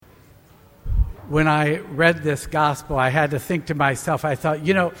when I read this gospel, I had to think to myself, I thought,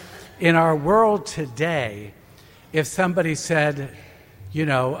 in our world today, if somebody said, you're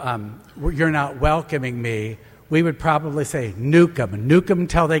not welcoming me, we would probably say, nuke them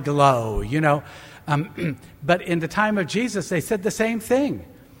till they glow, But in the time of Jesus, they said the same thing.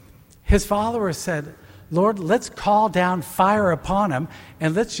 His followers said, Lord, let's call down fire upon them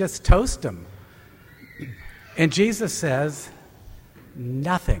and let's just toast them. And Jesus says,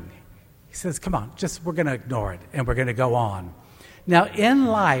 nothing. He says, come on, we're going to ignore it and we're going to go on. Now, in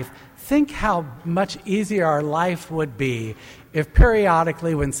life, think how much easier our life would be if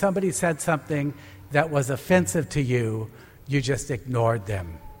periodically when somebody said something that was offensive to you, you just ignored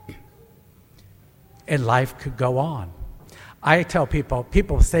them. And life could go on. I tell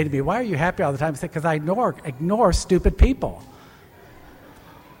people say to me, why are you happy all the time? I say, because I ignore stupid people.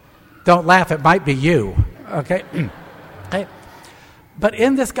 Don't laugh, it might be you, okay? Okay. But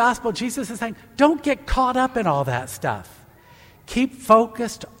in this gospel, Jesus is saying, don't get caught up in all that stuff. Keep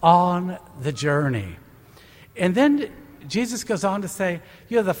focused on the journey. And then Jesus goes on to say,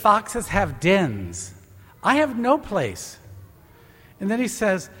 the foxes have dens. I have no place. And then he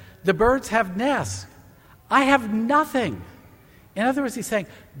says, the birds have nests. I have nothing. In other words, he's saying,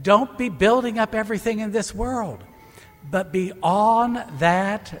 don't be building up everything in this world, but be on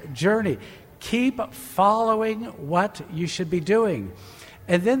that journey. Keep following what you should be doing.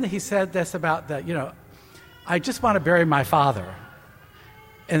 And then he said this about I just want to bury my father.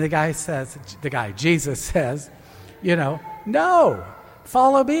 And Jesus says, no,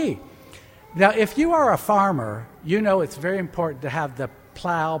 follow me. Now, if you are a farmer, it's very important to have the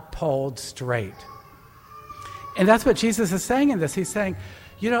plow pulled straight. And that's what Jesus is saying in this. He's saying,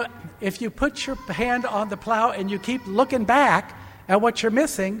 if you put your hand on the plow and you keep looking back at what you're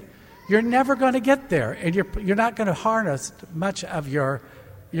missing, you're never going to get there. And you're not going to harness much of you're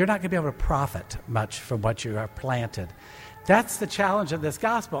not going to be able to profit much from what you have planted. That's the challenge of this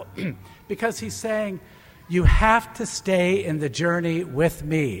gospel. Because he's saying, you have to stay in the journey with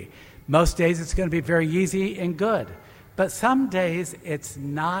me. Most days it's going to be very easy and good. But some days it's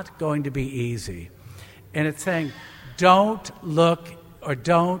not going to be easy. And it's saying, don't look or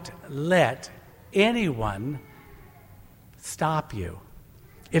don't let anyone stop you.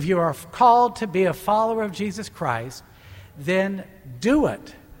 If you are called to be a follower of Jesus Christ, then do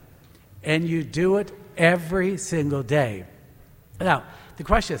it. And you do it every single day. Now, the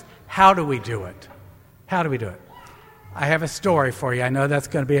question is, how do we do it? How do we do it? I have a story for you. I know that's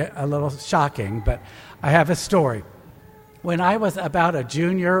going to be a little shocking, but I have a story. When I was about a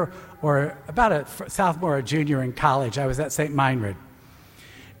junior or about a sophomore or junior in college, I was at St. Meinrad.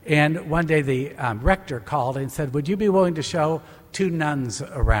 And one day the rector called and said, would you be willing to show 2 nuns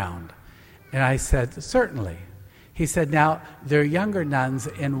around? And I said, certainly. He said, now, they're younger nuns,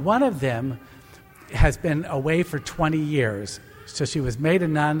 and one of them has been away for 20 years. So she was made a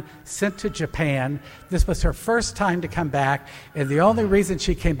nun, sent to Japan. This was her first time to come back, and the only reason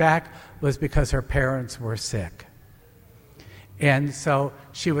she came back was because her parents were sick. And so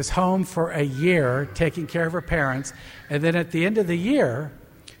she was home for a year taking care of her parents, and then at the end of the year,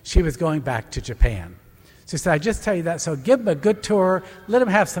 she was going back to Japan. So he said, I just tell you that, so give them a good tour, let them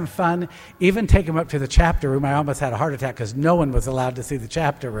have some fun, even take them up to the chapter room. I almost had a heart attack because no one was allowed to see the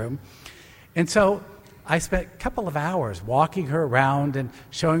chapter room. And so I spent a couple of hours walking her around and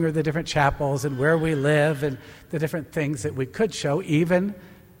showing her the different chapels and where we live and the different things that we could show, even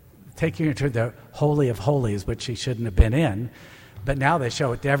taking her to the Holy of Holies, which she shouldn't have been in. But now they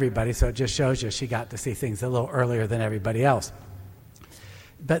show it to everybody, so it just shows you she got to see things a little earlier than everybody else.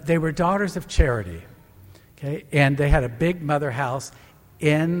 But they were Daughters of Charity, okay? And they had a big mother house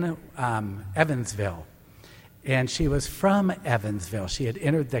in Evansville. And she was from Evansville. She had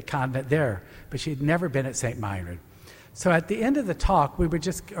entered the convent there, but she had never been at St. Meinrad. So at the end of the talk, or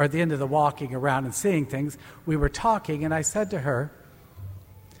at the end of the walking around and seeing things, we were talking, and I said to her,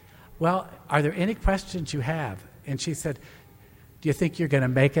 well, are there any questions you have? And she said, do you think you're going to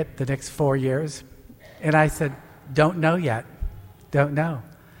make it the next 4 years? And I said, don't know yet. Don't know.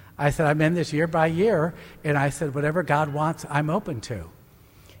 I said, I'm in this year by year, and I said, whatever God wants, I'm open to.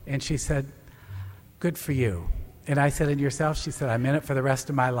 And she said, good for you. And I said, and yourself? She said, I'm in it for the rest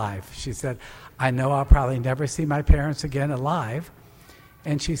of my life. She said, I know I'll probably never see my parents again alive.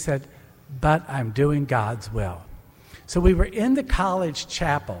 And she said, but I'm doing God's will. So we were in the college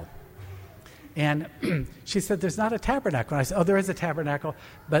chapel, and she said, there's not a tabernacle. And I said, oh, there is a tabernacle,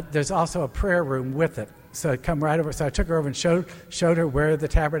 but there's also a prayer room with it. So I'd come right over. So I took her over and showed her where the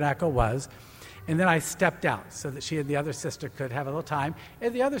tabernacle was. And then I stepped out so that she and the other sister could have a little time.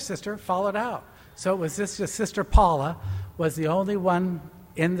 And the other sister followed out. So it was Sister Paula was the only one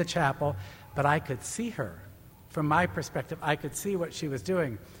in the chapel. but I could see her. From my perspective, I could see what she was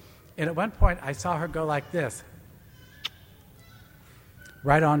doing. And at one point, I saw her go like this,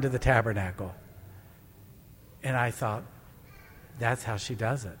 right onto the tabernacle. And I thought, that's how she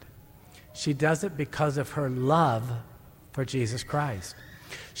does it. She does it because of her love for Jesus Christ.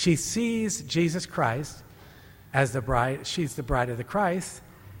 She sees Jesus Christ as the bride. She's the bride of the Christ,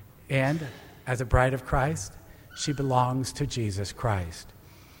 and as a bride of Christ, she belongs to Jesus Christ.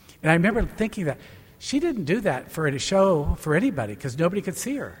 And I remember thinking that she didn't do that for a show for anybody, because nobody could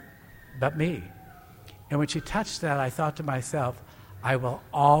see her but me. And when she touched that, I thought to myself, I will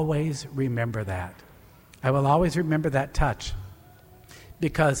always remember that. I will always remember that touch,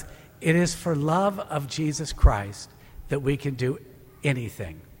 because it is for love of Jesus Christ that we can do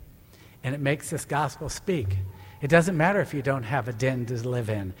anything. And it makes this gospel speak. It doesn't matter if you don't have a den to live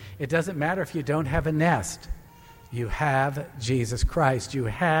in. It doesn't matter if you don't have a nest. You have Jesus Christ. You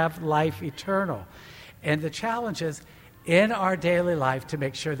have life eternal. And the challenge is in our daily life to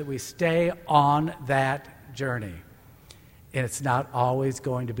make sure that we stay on that journey. And it's not always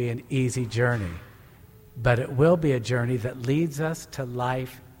going to be an easy journey, but it will be a journey that leads us to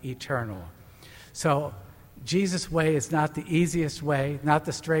life eternal. So Jesus' way is not the easiest way, not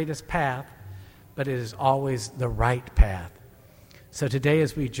the straightest path, but it is always the right path. So today,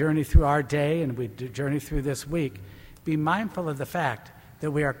 as we journey through our day and we journey through this week, be mindful of the fact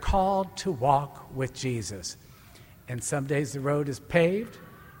that we are called to walk with Jesus. And some days the road is paved,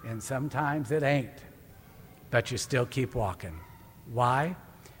 and sometimes it ain't. But you still keep walking. Why?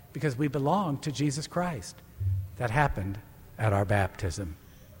 Because we belong to Jesus Christ. That happened at our baptism.